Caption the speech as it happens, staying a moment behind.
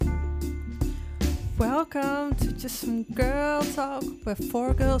Welcome to just some girl talk where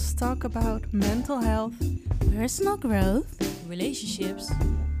four girls talk about mental health, personal growth, relationships,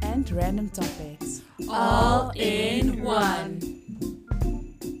 and random topics. All in one.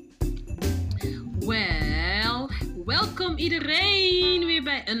 Welkom iedereen weer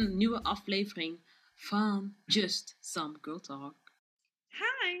bij een nieuwe aflevering van Just Some Girl Talk.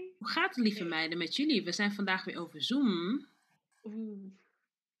 Hi. Hoe gaat het, lieve meiden, met jullie? We zijn vandaag weer over Zoom. Oeh.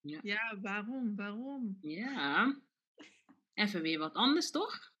 Ja. Ja, waarom? Ja. Even weer wat anders,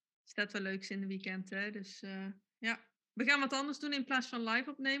 toch? Staat wel leuks in de weekend, hè? Dus ja. We gaan wat anders doen in plaats van live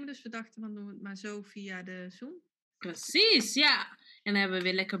opnemen. Dus we dachten, dan doen we het maar zo via de Zoom. Precies, ja. En dan hebben we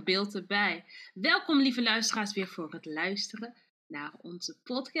weer lekker beeld erbij. Welkom, lieve luisteraars, weer voor het luisteren naar onze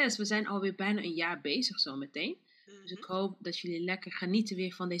podcast. We zijn alweer bijna een jaar bezig zometeen. Dus ik hoop dat jullie lekker genieten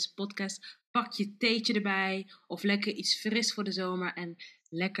weer van deze podcast. Pak je theetje erbij of lekker iets fris voor de zomer en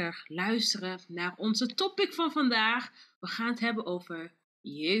lekker luisteren naar onze topic van vandaag. We gaan het hebben over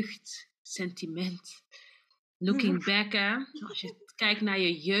jeugd, sentiment. Looking back, hè. Als je kijkt naar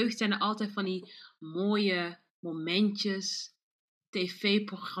je jeugd, zijn er altijd van die mooie momentjes,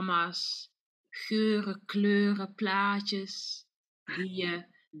 tv-programma's, geuren, kleuren, plaatjes, die je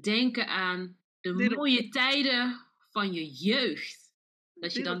denken aan de mooie tijden van je jeugd.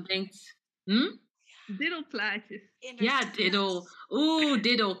 Dat je dan denkt, Diddelplaatjes. Ja, diddel. Oeh,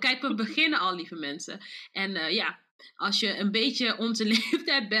 diddel. Kijk, we beginnen al, lieve mensen. En als je een beetje onze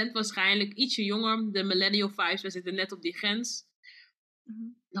leeftijd bent, waarschijnlijk ietsje jonger, de millennial vibes, we zitten net op die grens,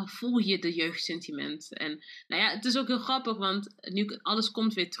 dan voel je de jeugdsentiment. En nou ja, het is ook heel grappig, want nu alles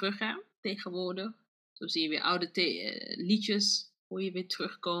komt weer terug, hè, tegenwoordig. Zo zie je weer oude liedjes, hoor je weer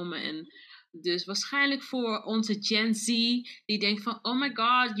terugkomen. En dus waarschijnlijk voor onze Gen Z, die denkt van, oh my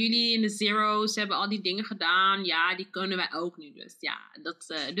god, jullie in de zero's hebben al die dingen gedaan. Ja, die kunnen wij ook nu. Dus ja,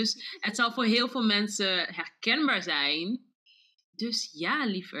 dus het zal voor heel veel mensen herkenbaar zijn. Dus ja,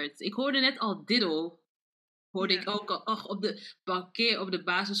 lieverd. Ik hoorde net al diddle. Hoorde ik ook al op de parkeer op de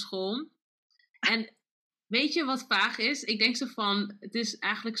basisschool. En weet je wat vaag is? Ik denk zo van, het is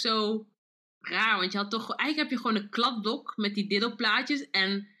eigenlijk zo raar. Want je had toch, eigenlijk heb je gewoon een kladblok met die diddelplaatjes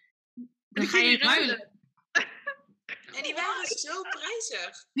en dan ga je ruilen. En die waren zo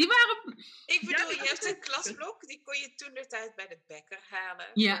prijzig. Die waren... Ik bedoel, je hebt een klasblok, die kon je toentertijd bij de bakker halen.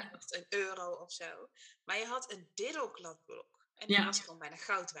 Ja. Voor €1 of zo. Maar je had een diddelkladblok. En die was gewoon bijna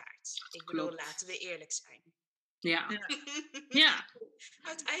goud waard. Ik bedoel, laten we eerlijk zijn. Ja. Ja.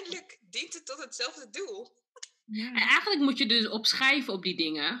 Uiteindelijk dient het tot hetzelfde doel. Ja. En eigenlijk moet je dus opschrijven op die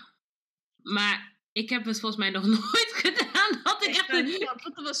dingen. Maar ik heb het volgens mij nog nooit gedaan. Had ik echt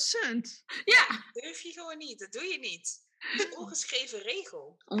Dat was cent. Ja. Dat durf je gewoon niet. Dat doe je niet. Het is een ongeschreven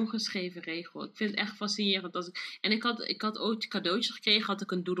regel. Ongeschreven regel. Ik vind het echt fascinerend. En ik had ooit cadeautjes gekregen. Had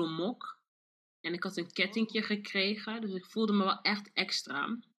ik een doedelmok. En ik had een kettingje gekregen. Dus ik voelde me wel echt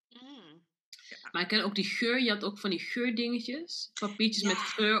extra. Ja. Maar ik ken ook die geur. Je had ook van die geurdingetjes. Papiertjes met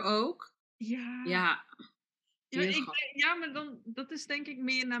geur ook. Ja. Ja, maar dat is denk ik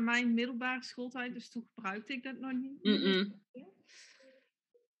meer naar mijn middelbare schooltijd. Dus toen gebruikte ik dat nog niet.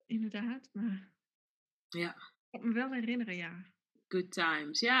 Inderdaad, maar... Ja. Ik kan me wel herinneren, ja. Good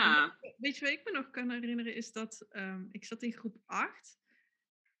times, ja. Weet je wat ik me nog kan herinneren? Is dat ik zat in groep 8.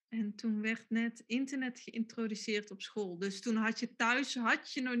 En toen werd net internet geïntroduceerd op school. Dus toen had je thuis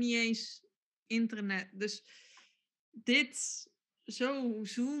nog niet eens internet. Dus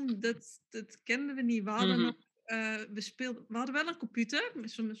Zoom, dat kenden we niet. We hadden nog... we hadden wel een computer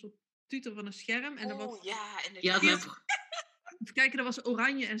met zo'n soort tutor van een scherm. En ja, inderdaad. Even kijken, dat was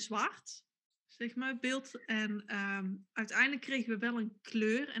oranje en zwart, zeg maar, beeld. En uiteindelijk kregen we wel een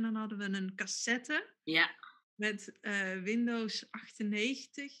kleur. En dan hadden we een cassette. Ja. Met Windows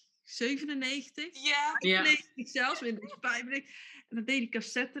 98, 97. Ja. 98 zelfs, Windows 95. En dan deed die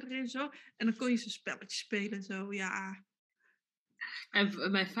cassette erin zo. En dan kon je zo'n spelletje spelen zo, ja...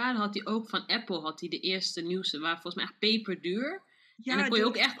 En mijn vader had die ook van Apple, had die de eerste nieuwste, waren volgens mij echt peperduur. Ja, en dan kon je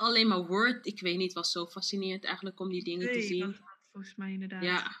ook echt alleen maar Word, ik weet niet, was zo fascinerend eigenlijk om die dingen te zien. Volgens mij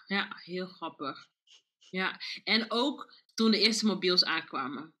inderdaad. Ja, heel grappig. Ja, en ook toen de eerste mobiels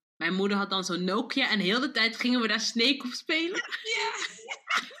aankwamen. Mijn moeder had dan zo'n Nokia en heel de tijd gingen we daar Snake op spelen. Ja.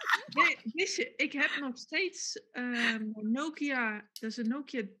 Nee, wist je, ik heb nog steeds Nokia, dat is een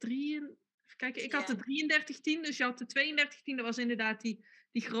Nokia 3. Kijk, ik had de 3310, dus je had de 3210. Dat was inderdaad die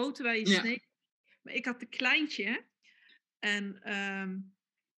grote waar je sneed. Maar ik had de kleintje. En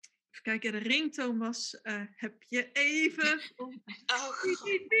even kijken, de ringtoon was... heb je even...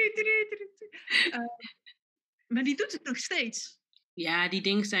 Maar die doet het nog steeds. Ja,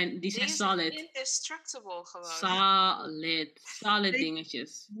 die zijn Die is solid. indestructible gewoon. Solid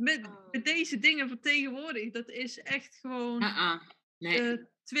dingetjes. Met deze dingen van tegenwoordig, dat is echt gewoon Nee.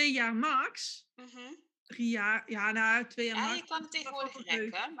 2 jaar max. 3 jaar, 2 jaar max. Je kan het tegenwoordig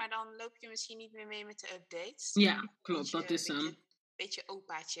rekken, maar dan loop je misschien niet meer mee met de updates. Ja, klopt, dat is hem. Beetje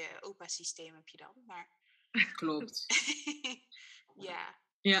opa-systeem heb je dan, maar... Klopt. Ja.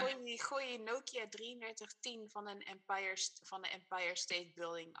 Gooi je Nokia 3310 van de Empire State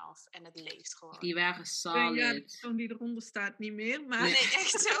Building af en het leeft gewoon. Die waren solid. Ja, de persoon die eronder staat niet meer, maar... Nee,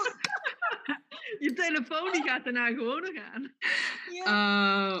 echt zo. Je telefoon die gaat daarna gewoon nog aan.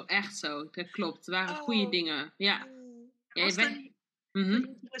 Ja. Oh, echt zo. Dat klopt. Het waren goede dingen. Ja. Was dat niet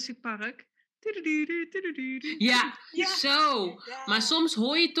in Jurassic Park? Ja, zo. Ja. Maar soms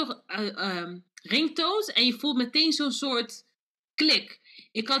hoor je toch ringtones en je voelt meteen zo'n soort klik.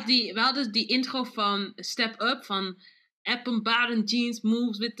 We hadden die intro van Step Up van Appenbaden Jeans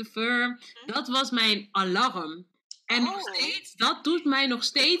Moves with the Firm. Dat was mijn alarm. En nog steeds, dat doet mij nog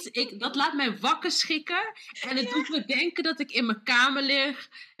steeds, dat laat mij wakker schrikken. En het doet me denken dat ik in mijn kamer lig.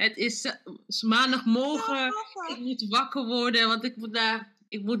 Het is maandagmorgen, ik moet wakker worden, want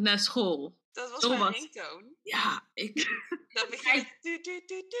ik moet naar school. Dat was mijn ringtone. Ja, Dan begin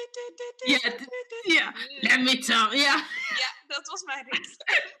Ja, let me tell. Ja, dat was mijn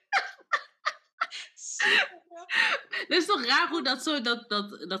ringtone. Dat is toch raar hoe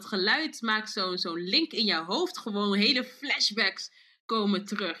dat geluid maakt zo'n link in jouw hoofd. Gewoon hele flashbacks komen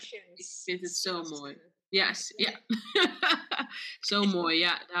terug. Ik vind het zo mooi. Ja. Zo mooi,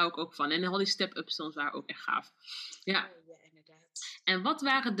 ja. Daar hou ik ook van. En al die step-up songs waren ook echt gaaf. Ja. En wat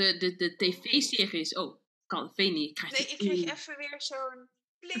waren de tv-series? Veni, ik kreeg even weer zo'n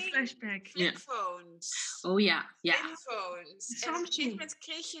flashback. Flipphones. Oh ja. Flipphones. En op een gegeven moment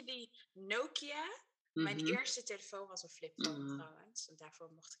kreeg je die Nokia. Mijn eerste telefoon was een flipphone trouwens. En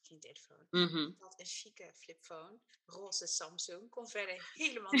daarvoor mocht ik geen telefoon. Ik had een chique flipphone. Roze Samsung. Kon verder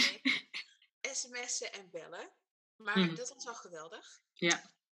helemaal niks. SMS'en en bellen. Maar dat was al geweldig.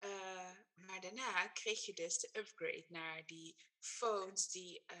 Ja. Maar daarna kreeg je dus de upgrade naar die phones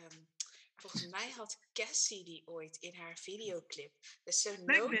die... volgens mij had Cassie die ooit in haar videoclip. Dus zo'n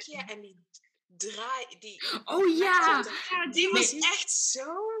Nokia en die oh ja! Die was echt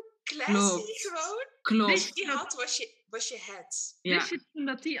zo classy gewoon. Klopt. Die had was je het. Ja. Wist je toen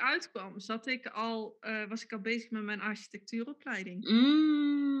dat die uitkwam, was ik al bezig met mijn architectuuropleiding.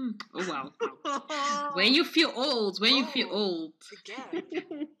 Oh wow. When you feel old.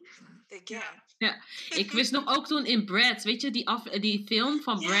 The gap. Ja, ik wist nog ook toen in Bratz, weet je, die film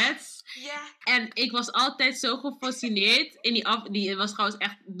van Bratz. Ja. En ik was altijd zo gefascineerd. Die was trouwens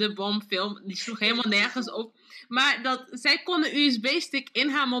echt de bomfilm. Die sloeg helemaal nergens op. Maar zij kon een USB-stick in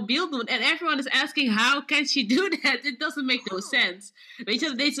haar mobiel doen. En everyone is asking, how can she do that? It doesn't make no sense. Weet je,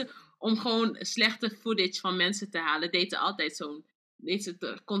 dat deed ze om gewoon slechte footage van mensen te halen. Deed ze altijd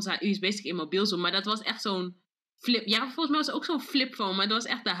kon ze haar USB-stick in mobiel doen. Maar dat was echt zo'n flip. Ja, volgens mij was het ook zo'n flipphone. Maar dat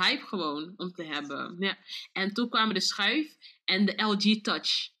was echt de hype gewoon om te hebben. Ja. En toen kwamen de schuif en de LG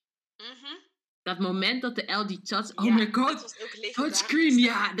Touch. Dat moment dat de LG Touch... Oh my god. Touchscreen.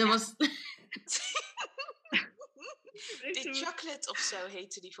 Ja, dat was... Die chocolate of zo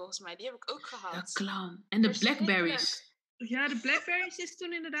heette die volgens mij. Die heb ik ook gehad. De clown. En de Blackberries. Ja, de Blackberries is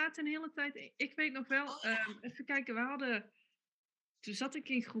toen inderdaad een hele tijd... Ik weet nog wel... even kijken, toen zat ik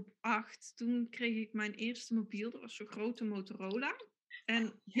in groep 8. Toen kreeg ik mijn eerste mobiel. Dat was zo'n grote Motorola.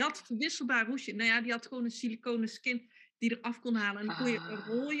 En die had verwisselbaar hoesje. Nou ja, die had gewoon een siliconen skin die eraf kon halen. En dan kon je een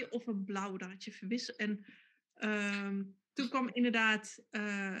rode of een blauw. Daar had je verwisseld. En toen kwam inderdaad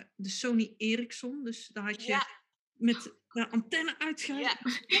de Sony Ericsson. Dus daar had je met de antenne uitgehaald.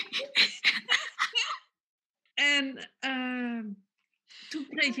 En toen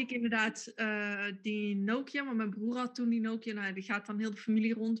kreeg ik inderdaad die Nokia, maar mijn broer had toen die Nokia. Nou, die gaat dan heel de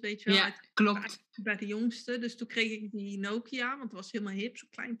familie rond, weet je wel. Ja, klopt. Bij de jongste. Dus toen kreeg ik die Nokia, want het was helemaal hip, zo'n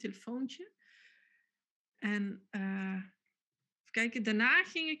klein telefoontje. En even kijken, daarna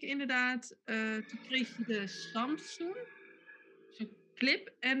ging ik inderdaad, toen kreeg je de Samsung, zo'n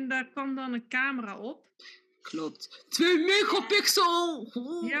clip, en daar kwam dan een camera op. Klopt. 2 megapixel!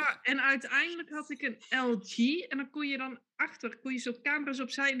 Ja, en uiteindelijk had ik een LG. En dan kon je dan kon je zo camera's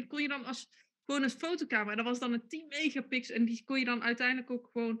opzij. En die kon je dan gewoon een fotocamera. En dat was dan een 10 megapixel. En die kon je dan uiteindelijk ook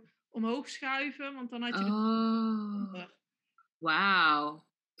gewoon omhoog schuiven. Want dan had je Wauw.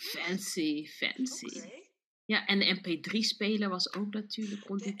 Fancy. Okay. Ja, en de MP3-speler was ook natuurlijk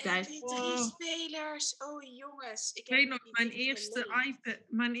rond die tijd. MP3-spelers. Oh jongens. Ik weet nog,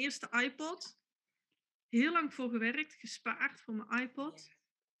 mijn eerste iPod. Heel lang voor gewerkt, gespaard voor mijn iPod.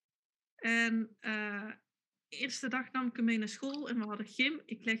 En eerste dag nam ik hem mee naar school en we hadden gym.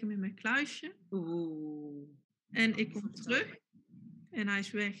 Ik leg hem in mijn kluisje. Oeh. En ik kom terug en hij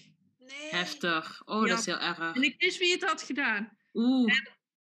is weg. Nee. Heftig. Oh, dat is heel erg. En ik wist wie het had gedaan. Oeh.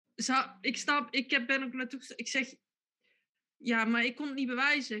 Ik ben ook naartoe. Ik zeg, ja, maar ik kon het niet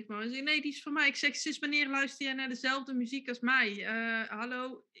bewijzen, zeg maar. Hij zei, nee, die is van mij. Ik zeg, sinds wanneer luister jij naar dezelfde muziek als mij?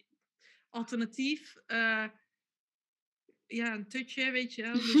 Hallo, alternatief. Ja, een tutje, weet je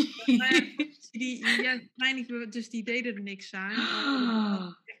wel. Dus die deden er niks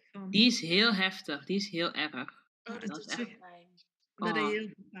aan. Die is heel heftig. Die is heel erg. Oh, dat is echt pijn. Dat deed heel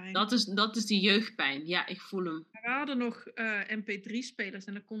veel pijn. Dat is die jeugdpijn. Ja, ik voel hem. We hadden nog mp3-spelers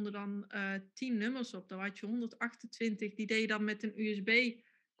en daar konden dan 10 nummers op. Daar had je 128. Die deed je dan met een USB.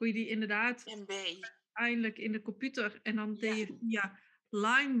 Kon je die inderdaad eindelijk in de computer. En dan deed je via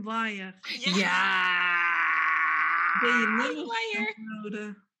LimeWire. Deed je nummers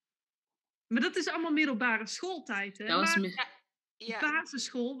downloaden. Maar dat is allemaal middelbare schooltijd, hè? Dat was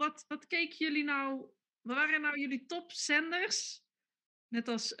basisschool. Wat keken jullie nou? Wat waren nou jullie topzenders? Net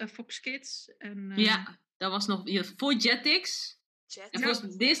als Fox Kids. En, ja, dat was nog voor Jetix. En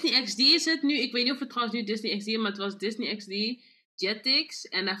volgens Disney XD is het nu. Ik weet niet of het trouwens nu Disney XD is, maar het was Disney XD, Jetix.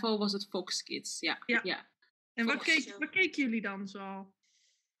 En daarvoor was het Fox Kids. Ja. En wat keken jullie dan zo?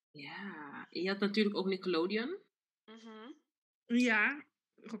 Ja, je had natuurlijk ook Nickelodeon. Ja,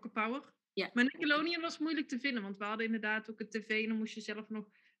 Rocket Power. Ja. Maar Nickelodeon was moeilijk te vinden, want we hadden inderdaad ook een tv en dan moest je zelf nog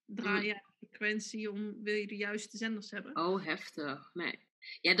draaien aan frequentie wil je de juiste zenders hebben. Oh, heftig. Nee.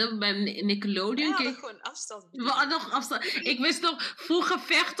 Ja, dat bij Nickelodeon... We hadden gewoon afstandsbediening. We hadden nog afstand. Ik wist nog vroeger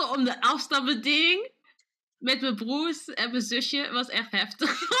vechten om de afstandsbediening met mijn broers en mijn zusje. Was echt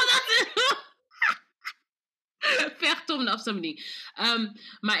heftig. Vechten om de afstandsbediening.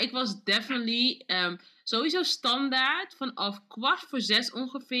 Maar ik was definitely sowieso standaard. Vanaf 5:45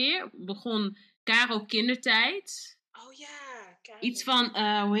 ongeveer begon Caro Kindertijd. Oh ja, Caro. Iets van,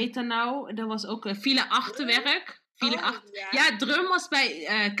 hoe heet dat nou? Dat was ook file achterwerk. Ja, drum was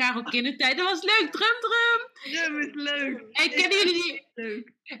bij Caro Kindertijd. Dat was leuk, drum. Drum is leuk. En kennen jullie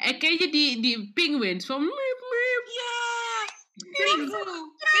ken je die penguins van... Ja,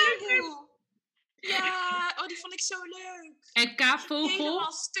 Pingu. Ja, oh, die vond ik zo leuk. En Kaapvogel.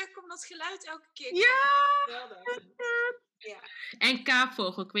 Helemaal stuk om dat geluid elke keer. Ja. En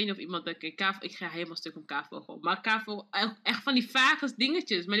Kaapvogel. Ik weet niet of iemand dat kent. Ik ga helemaal stuk om Kaapvogel. Maar Kaapvogel, echt van die vage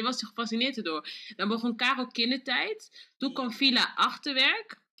dingetjes. Maar die was zich gefascineerd erdoor. Dan begon Caro Kindertijd. Toen kwam Villa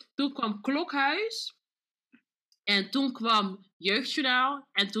Achterwerk. Toen kwam Klokhuis. En toen kwam Jeugdjournaal.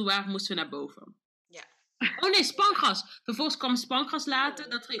 En toen moesten we naar boven. Ja. Oh nee, Spangas. Vervolgens kwam Spangas later.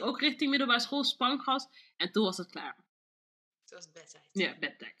 Dat ging ook richting middelbare school. Spangas. En toen was het klaar. Toen was het bedtijd. Ja,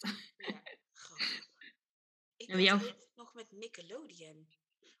 bedtijd. Ja, grappig. Ik en nog met Nickelodeon.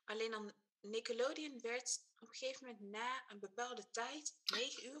 Alleen dan Nickelodeon werd op een gegeven moment na een bepaalde tijd,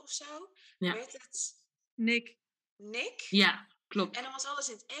 9 uur of zo, werd het... Nick? Ja, klopt. En dan was alles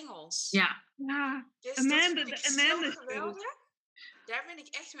in het Engels. Ja. Dus Amanda, dat vind ik zo geweldig. Daar ben ik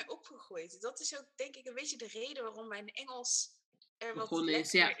echt mee opgegroeid. Dat is ook denk ik een beetje de reden waarom mijn Engels er wat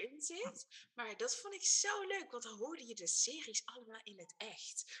lekkerder in zit. Maar dat vond ik zo leuk, want dan hoorde je de series allemaal in het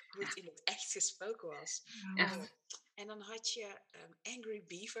echt. Hoe het in het echt gesproken was. En dan had je Angry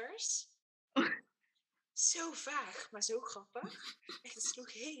Beavers. Zo vaag, maar zo grappig. Echt, het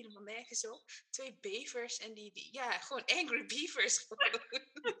sloeg helemaal nergens op. 2 bevers en gewoon Angry Beavers.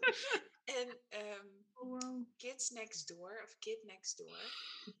 En Kids Next Door, of Kid Next Door.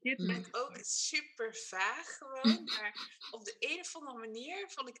 Werd ook super vaag gewoon. Maar op de een of andere manier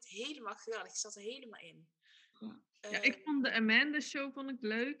vond ik het helemaal geweldig. Ik zat er helemaal in. Ik vond de Amanda Show vond ik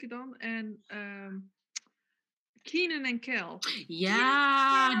leuk dan. En Keenan en Kel.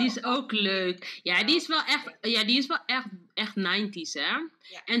 Ja, die is ook leuk. Ja, die is wel echt 90's, hè?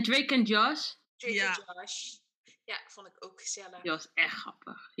 Ja. En Drake en Josh. Drake en Josh. Ja, vond ik ook gezellig. Die was echt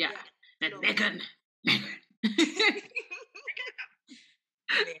grappig. Ja. Met Megan.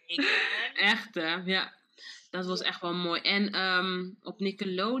 Echt, hè? Ja. Dat was echt wel mooi. En op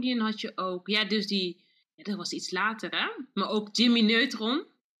Nickelodeon had je ook... Ja, dus dat was iets later, hè? Maar ook Jimmy Neutron.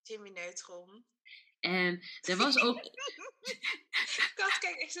 En er was ook... Kat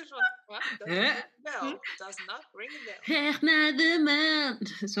kijkt echt zo van... Wat? Wel, does not ring a bell. Weg naar de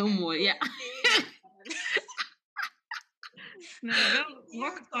maan. Zo mooi, ja. Nou, wel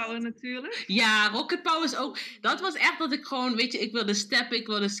Rocket Power natuurlijk. Ja, Rocket Power is ook... Dat was echt dat ik gewoon, weet je, ik wilde steppen, ik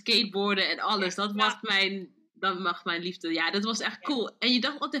wilde skateboarden en alles. Dat mag mijn liefde. Ja, dat was echt cool. En je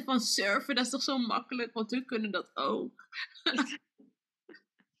dacht altijd van surfen, dat is toch zo makkelijk, want hun kunnen dat ook.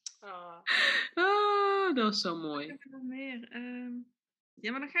 Dat was zo mooi. Wat heb ik nog meer?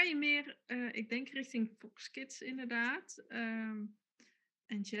 Ja, maar dan ga je meer, ik denk richting Fox Kids inderdaad.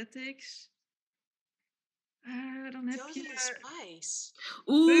 En Jetix. Dan heb Totally je... Spice.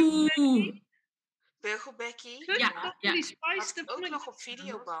 Oeh. Beugelbekkie. Ja. Die Spice, Had ik ook nog op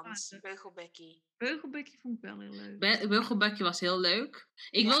videoband. Beugelbekkie. Beugelbekkie vond ik wel heel leuk. Beugelbekje was heel leuk.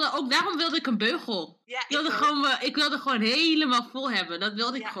 Daarom wilde ik een beugel. Ja, Ik wilde gewoon helemaal vol hebben. Dat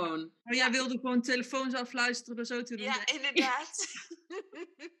wilde ik gewoon. Maar jij wilde gewoon telefoons afluisteren door zo te doen. Ja, inderdaad.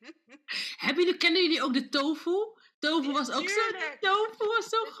 Kennen jullie ook de tofu? Tofu was ook zo. Tofu was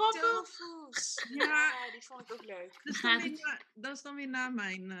zo grappig. Tofu's. Ja, die vond ik ook leuk. Dat is dan weer na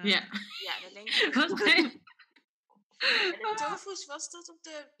mijn... Ja, dat denk ik. De tofu's, was dat op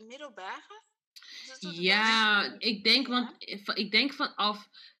de middelbare? Ja, ik denk vanaf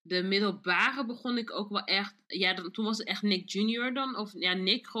de middelbare begon ik ook wel echt... Ja, toen was het echt Nick Jr. dan. Of ja,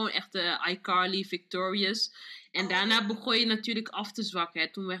 Nick, gewoon echt iCarly, Victorious. En daarna begon je natuurlijk af te zwakken.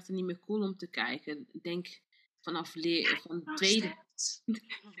 Hè. Toen werd het niet meer cool om te kijken. Ik denk vanaf van tweede...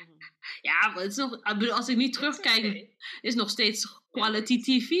 Ja, maar het is nog, als ik niet terugkijk, is het nog steeds quality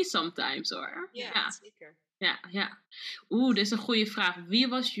TV sometimes hoor. Ja, zeker. Ja. Oeh, dit is een goede vraag. Wie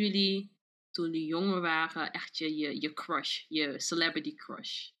was jullie, toen jullie jonger waren, echt je crush, je celebrity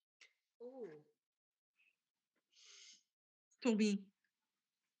crush? Oeh.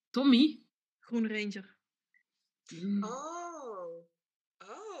 Tommy? Groene Ranger. Oh.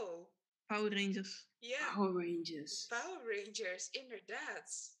 Power Rangers. Ja. Power Rangers,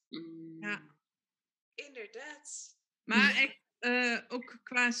 inderdaad. Ja. Inderdaad. Maar echt, ook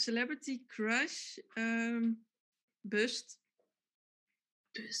qua celebrity crush, Bust.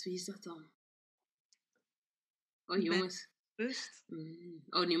 Bust, wie is dat dan? Oh jongens. Bust.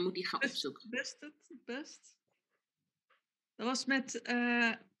 Oh, nu moet die gaan opzoeken. Bust. Dat was met,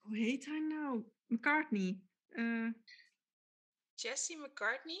 hoe heet hij nou? McCartney. Jesse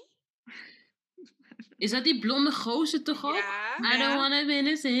McCartney? Is dat die blonde gozer toch ook? Ja. I don't wanna be in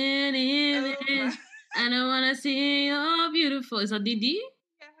I don't wanna see you beautiful. Is dat die?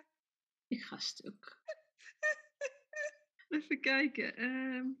 Ja. Ik ga stuk. Even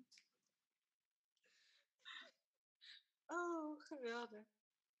kijken. Oh, geweldig.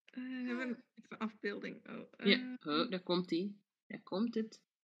 Even afbeelding. Daar komt hij. Daar komt het.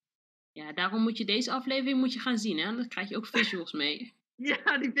 Ja, daarom moet je deze aflevering gaan zien, hè? Dan krijg je ook visuals mee.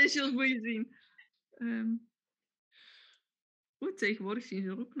 Ja, die visuals moet je zien. Tegenwoordig zien ze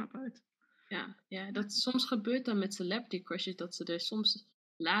er ook knap uit. Ja, dat soms gebeurt dan met celebrity crushes, dat ze er soms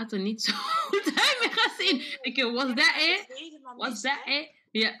later niet zo goed uit meer gaan zien. Ik denk, was dat it?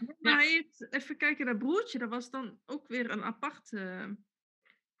 Ja. Maar hij heeft, even kijken, dat broertje, dat was dan ook weer een aparte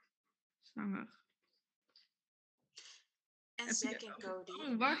zanger. En Zack en Cody.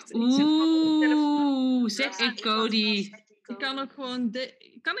 Oh, wacht. Zack en Cody. Ik kan ook gewoon...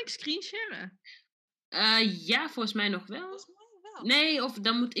 Kan ik screensharen? Ja, volgens mij nog wel. Volgens mij wel. Nee, of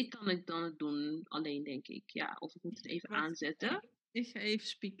dan kan ik dan het doen alleen, denk ik. Ja, of ik moet het even aanzetten. Ik ga even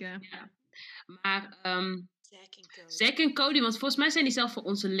spieken. Ja. Maar Zack en Cody, want volgens mij zijn die zelf voor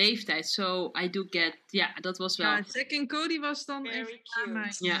onze leeftijd. So I do get... Ja, dat was wel... Ja, Zack en Cody was dan very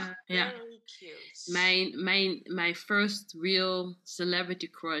echt cute. Very cute. Mijn first real celebrity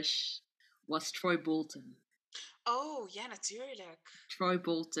crush was Troy Bolton. Oh, ja, natuurlijk. Troy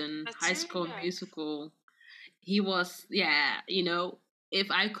Bolton, High School Musical. He was, you know, if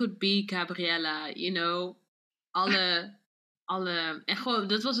I could be Gabriella, you know, alle, en gewoon,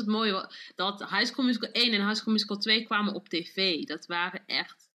 dat was het mooie, dat High School Musical 1 en High School Musical 2 kwamen op tv. Dat waren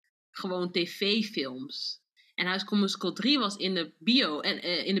echt gewoon tv-films. En High School Musical 3 was in de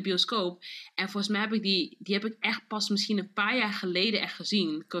in de bioscoop. En volgens mij heb ik die heb ik echt pas misschien een paar jaar geleden echt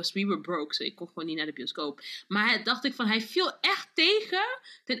gezien. Because we were broke, so ik kon gewoon niet naar de bioscoop. Maar dacht ik van, hij viel echt tegen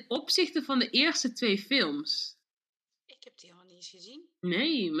ten opzichte van de eerste 2 films. Ik heb die helemaal niet eens gezien.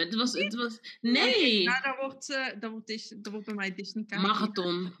 Nee, maar het was nee. Nou, dat wordt bij mij Disney kijken.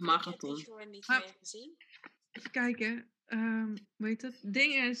 Marathon. Ik heb die gewoon niet meer gezien. Even kijken. Hoe heet het? Het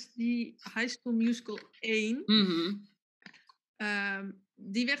ding is, die High School Musical 1...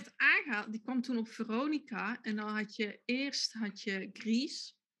 die werd aangehaald. Die kwam toen op Veronica. En dan had je eerst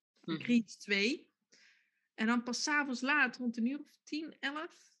Grease. Grease 2. En dan pas 's avonds laat, rond een uur of 10, 11...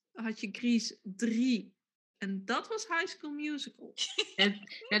 had je Grease 3. En dat was High School Musical.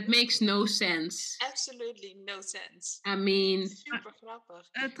 That makes no sense. Absolutely no sense. I mean... Super grappig.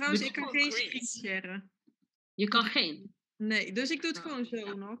 Trouwens, ik kan geen screen sharen. Je kan geen? Nee, dus ik doe het gewoon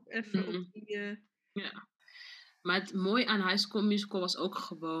zo nog. Even op die... Ja. Maar het mooie aan High School Musical was ook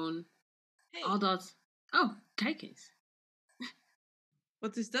gewoon... al dat... Oh, kijk eens.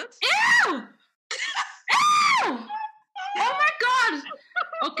 Wat is dat? Eeuw! Eeuw! Oh my god!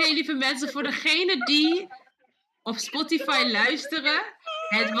 Oké, lieve mensen, voor degenen die op Spotify luisteren.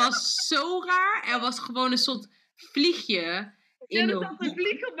 Het was zo raar. Er was gewoon een soort vliegje in er de zat een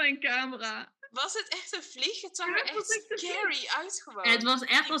vlieg op mijn camera. Was het echt een vlieg? Het zag er echt scary uit gewoon. Het was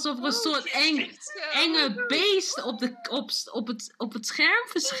echt alsof er een soort enge beest op het scherm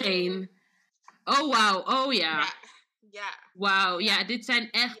verscheen. Oh, wauw. Oh, ja. Wauw, ja, dit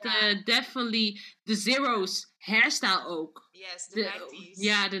zijn echt definitely de Zero's hairstyle ook. Yes, de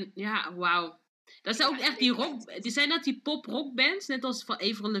 90's. Ja, wauw. Dat zijn ook echt die zijn dat die pop-rock bands, net als van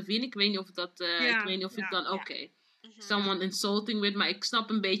Avril Lavigne. Ik weet niet of dat, ik weet niet of ik dan, oké. Someone insulting with, maar ik snap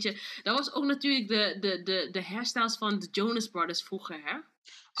een beetje. Dat was ook natuurlijk de hairstyles van de Jonas Brothers vroeger, hè?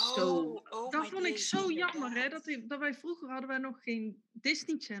 Dat vond ik zo jammer, hè? Dat wij vroeger hadden wij nog geen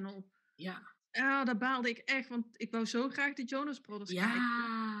Disney Channel. Ja. Ja, daar baalde ik echt, want ik wou zo graag de Jonas Brothers kijken.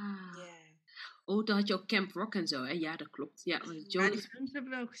 Oh, dan had je ook Camp Rock en zo, hè? Ja, dat klopt. Ja, die films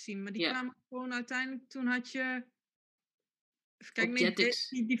hebben we wel gezien, maar die kwamen gewoon uiteindelijk, toen had je... Even kijken,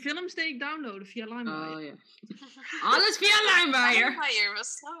 die films deed ik downloaden via LimeWire. Oh, ja. Alles via LimeWire. LimeWire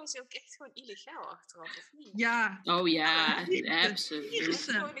was trouwens ook echt gewoon illegaal achteraf, of niet? Ja. Oh ja, absoluut.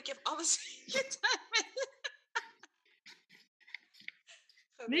 Ik heb alles gedaan.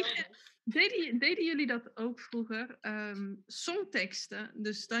 Deden jullie dat ook vroeger? Songteksten.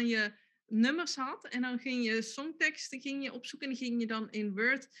 Dus dan je nummers had en dan ging je songteksten opzoeken en ging je dan in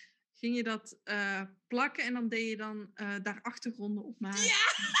Word dat plakken en dan deed je dan daar achtergronden op maken. Ja!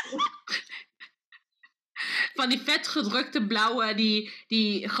 Van die vet gedrukte blauwe,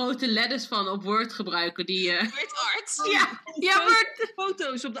 die grote letters van op Word gebruiken. Word art. Ja, Word.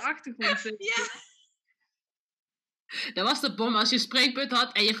 Foto's op de achtergrond. Ja. Dat was de bom. Als je een spreekpunt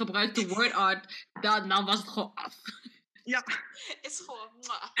had en je gebruikte word art, dan was het gewoon af. Ja. Het is gewoon...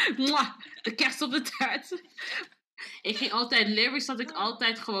 Mwah, de kerst op de taart. Ik ging altijd, lyrics had ik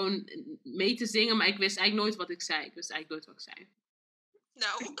altijd gewoon mee te zingen, maar ik wist eigenlijk nooit wat ik zei.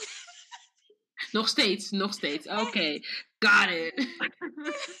 Nou. Nog steeds. Oké, got it.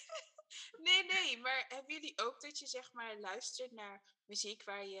 Nee, maar hebben jullie ook dat je zeg maar luistert naar muziek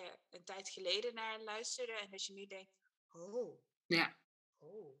waar je een tijd geleden naar luisterde en dat je nu denkt,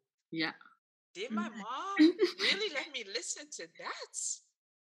 Ja. Did my mom really let me listen to that?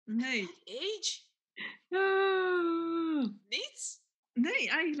 Nee. Age? Niet? Nee,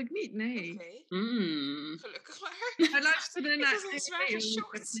 eigenlijk niet, nee. Okay. Gelukkig maar. Hij luisterde naar... Ik was zwaar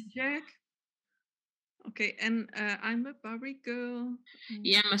geschokt. Jack. Oké, en I'm a Barbie girl.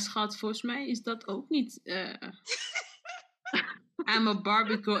 Ja, maar schat, volgens mij is dat ook niet... I'm a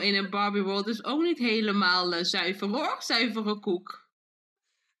Barbie girl in a Barbie world is ook niet helemaal zuiver, hoor. Zuivere koek.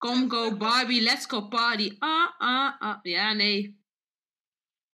 Come go Barbie, let's go party. Ja, nee.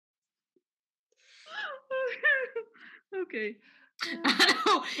 Oké.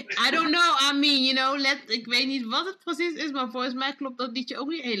 I don't know. I mean, you know, ik weet niet wat het precies is, maar volgens mij klopt dat liedje ook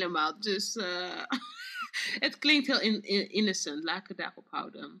niet helemaal. Dus het klinkt heel innocent. Laat ik het daarop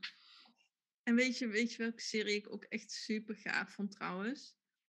houden. En weet je welke serie ik ook echt super gaaf vond trouwens?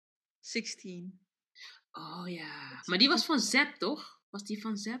 16. Oh ja. Maar die was van Zep, toch? Was die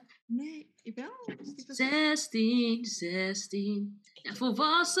van Zep? Nee, wel. 16. Ja,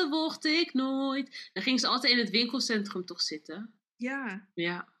 volwassen word ik nooit. Dan ging ze altijd in het winkelcentrum toch zitten? Ja.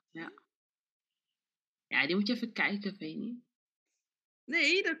 Ja, die moet je even kijken, weet je niet.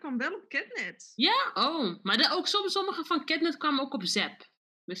 Nee, dat kwam wel op Catnet. Ja? Oh. Maar ook sommige van Catnet kwamen ook op Zep.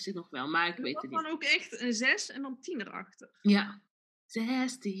 Wist ik nog wel, maar ik weet het niet. Dat was dan ook echt een 6 en dan 10 erachter. Ja.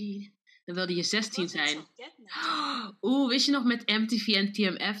 16. Dan wilde je 16 zijn. Wist je nog met MTV en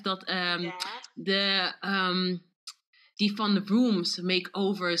TMF dat die van de Rooms,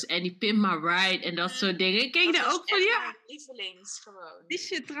 makeovers en die Pimp My Ride en dat soort dingen. Ik keek daar ook van, mijn lievelings gewoon. Wist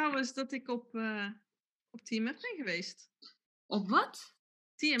je trouwens dat ik op TMF ben geweest? Op wat?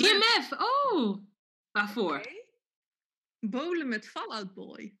 TMF. Oh! Waarvoor? Okay. Bowlen met Fallout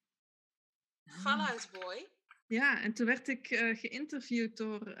Boy. Fallout Boy? Ja, en toen werd ik geïnterviewd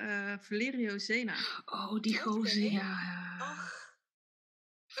door Valerio Zena. Oh, die gozer, ja. Ach,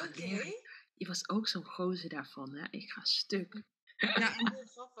 oké. Die was ook zo'n gozer daarvan, hè? Ik ga stuk. Ja, en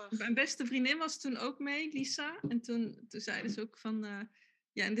mijn beste vriendin was toen ook mee, Lisa. En toen zeiden ze ook van...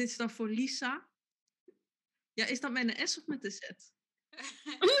 ja, en dit is dan voor Lisa. Ja, is dat met een S of met een Z?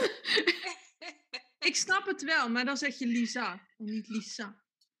 Ik snap het wel, maar dan zeg je Lisa en niet Lisa.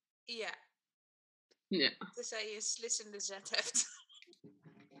 Ja. Tenzij je een slissende Z hebt.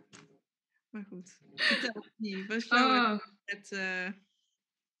 Maar goed, vertel het niet. Was het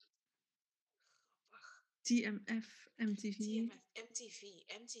TMF, MTV? MTV,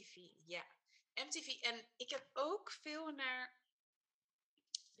 ja. MTV. En ik heb ook veel naar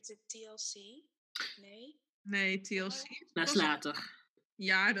Is het TLC? Nee? Nee, TLC. Dat is later.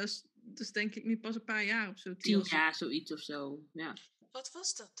 Ja, dat is denk ik nu pas een paar jaar of zo. 10 jaar, zoiets of zo. Ja. Wat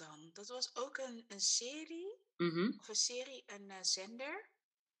was dat dan? Dat was ook een serie. Of een zender.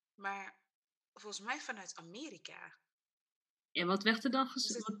 Maar volgens mij vanuit Amerika. En wat werd er dan Is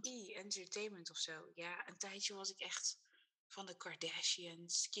gezegd? het Entertainment of zo? Ja, een tijdje was ik echt van de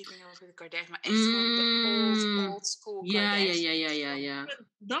Kardashians. Keeping Up with the Kardashians. Maar echt gewoon de old school Kardashians. Ja.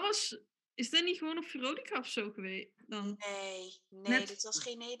 Dat was... Is dat niet gewoon op Veronica of zo geweest? Dan... Nee, dit was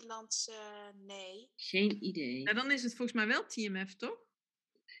geen Nederlandse... nee. Geen idee. Ja, dan is het volgens mij wel TMF, toch?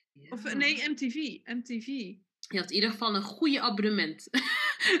 Ja. Of nee, MTV. Je had in ieder geval een goede abonnement.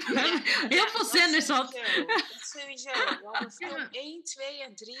 Heel veel zenders had. Dat sowieso. We hadden film 1, 2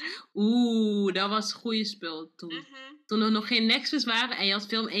 en 3. Oeh, dat was goede spul toen. Toen er nog geen Nexus waren en je had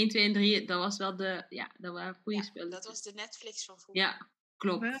film 1, 2 en 3. Dat was wel de... Ja, dat waren goede spullen. Dat was de Netflix van vroeger. Ja,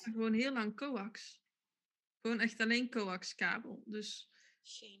 klopt. We hadden gewoon heel lang coax. Gewoon echt alleen coax-kabel. Dus...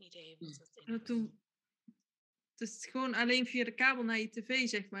 Geen idee wat dat is. Toen... Het is gewoon alleen via de kabel naar je tv,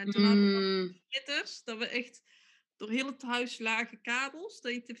 zeg maar. En toen hadden we splitters, dat we echt door heel het huis lagen kabels,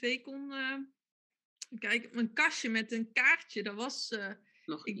 dat je tv kon kijken. Een kastje met een kaartje, dat was...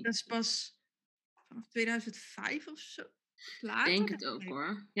 dat is pas vanaf 2005 of zo. Later. Ik denk het ook,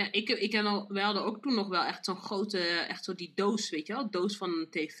 hoor. Ja, we hadden ook toen nog wel echt zo'n grote... Echt zo die doos, weet je wel? Doos van een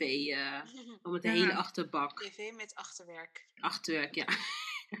tv. Met een hele achterbak. TV met achterwerk. Achterwerk, ja.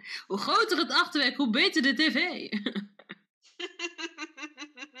 Hoe groter het achterwerk, hoe beter de tv.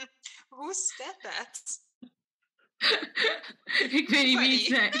 Who said that? Ik weet niet wie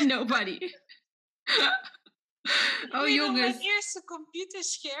het zei. Nobody. Oh, jongens. Mijn eerste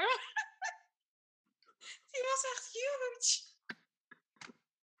computerscherm. Die was echt huge.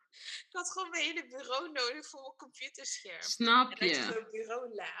 Ik had gewoon mijn hele bureau nodig voor mijn computerscherm. Snap je? En dat je zo'n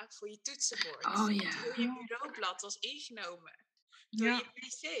bureaula voor je toetsenbord. Oh ja. Heel je bureaublad was ingenomen. Door je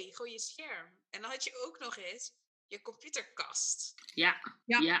pc, gewoon je scherm. En dan had je ook nog eens je computerkast. Ja.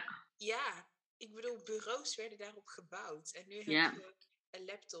 Ik bedoel, bureaus werden daarop gebouwd. En nu heb je een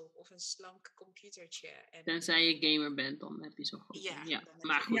laptop of een slank computertje. En... Tenzij je gamer bent, dan heb je zo'n groot. Ja,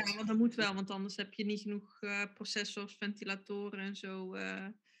 maar goed. Ja, want dat moet wel, want anders heb je niet genoeg processors, ventilatoren en zo.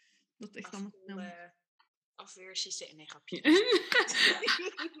 Dat echt allemaal... afweersysteem. Nee, grapje.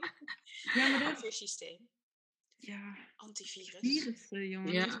 Afweersysteem. Ja. Antivirus. Virussen,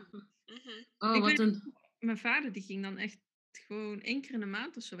 jongen. Ja. Oh, mijn vader die ging dan echt gewoon 1 keer in de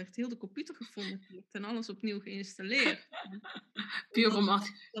maand of zo werd heel de computer gevonden en alles opnieuw geïnstalleerd. Puur om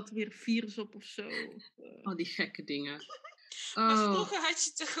dat er weer een virus op of zo. Oh, die gekke dingen. Maar vroeger had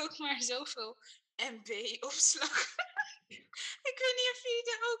je toch ook maar zoveel MB-opslag. Ik weet niet of jullie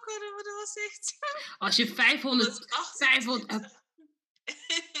dat ook hadden, maar dat was echt... Als je 500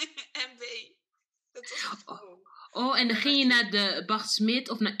 MB. Dat was gewoon... Oh, en dan ging je naar de Bart Smit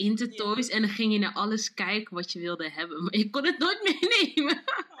of naar Intertoys en dan ging je naar alles kijken wat je wilde hebben. Maar je kon het nooit meenemen.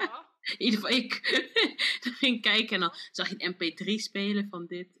 In ieder geval ik. Dan ging ik kijken en dan zag je een mp3 spelen van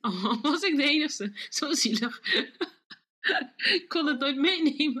dit. Oh, was ik de enige. Zo zielig. Ik kon het nooit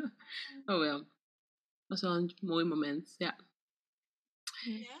meenemen. Oh wel. Dat was wel een mooi moment, ja.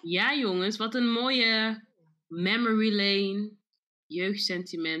 Ja, jongens, wat een mooie memory lane.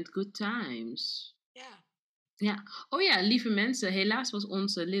 Jeugdsentiment, good times. Ja, oh ja, lieve mensen, helaas was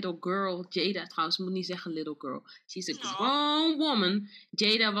onze little girl, Jada trouwens, ik moet niet zeggen little girl, she's a grown woman.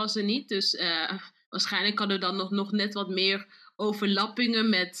 Jada was er niet, dus waarschijnlijk hadden we dan nog net wat meer overlappingen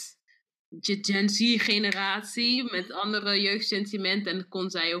met de Gen Z generatie, met andere jeugdsentimenten en kon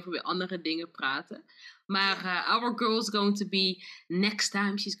zij over weer andere dingen praten. Maar our girl is going to be, next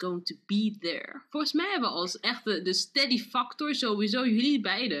time she's going to be there. Volgens mij hebben we als echt de steady factor sowieso jullie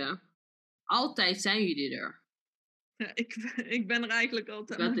beiden. Altijd zijn jullie er. Ja, ik ben er eigenlijk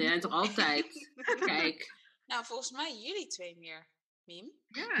altijd. Dat ben jij toch altijd? Kijk. Nou, volgens mij jullie 2 meer, Miem.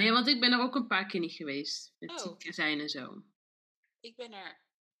 Ja. Nee, want ik ben er ook een paar keer niet geweest. Met ziek zijn en zo. Ik ben er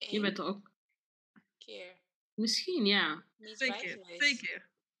 1 Je bent er ook... keer. Misschien, ja. Niet 2 bij keer. geweest. 2 keer.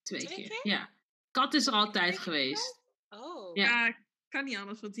 2 keer, ja. Kat is er altijd geweest. Oh. Ja, kan niet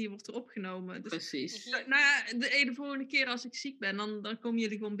anders, want hier wordt er opgenomen. Dus, precies. De volgende keer als ik ziek ben, dan komen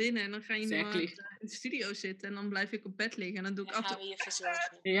jullie gewoon binnen en dan gaan jullie maar in de studio zitten en dan blijf ik op bed liggen en dan doe ik af en toe... je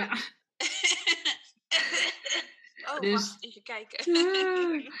verzorgen. Ja. Dus, wacht, even kijken.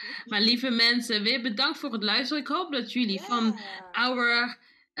 Maar lieve mensen, weer bedankt voor het luisteren. Ik hoop dat jullie van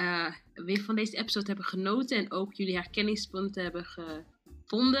weer van deze episode hebben genoten en ook jullie herkenningspunten hebben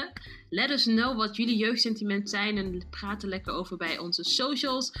gevonden. Let us know wat jullie jeugdsentiment zijn en praat er lekker over bij onze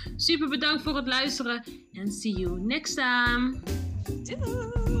socials. Super bedankt voor het luisteren en see you next time.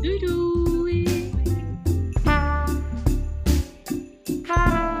 Doei! Doei doei!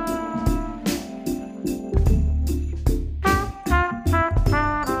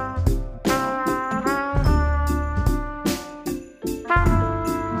 Bye.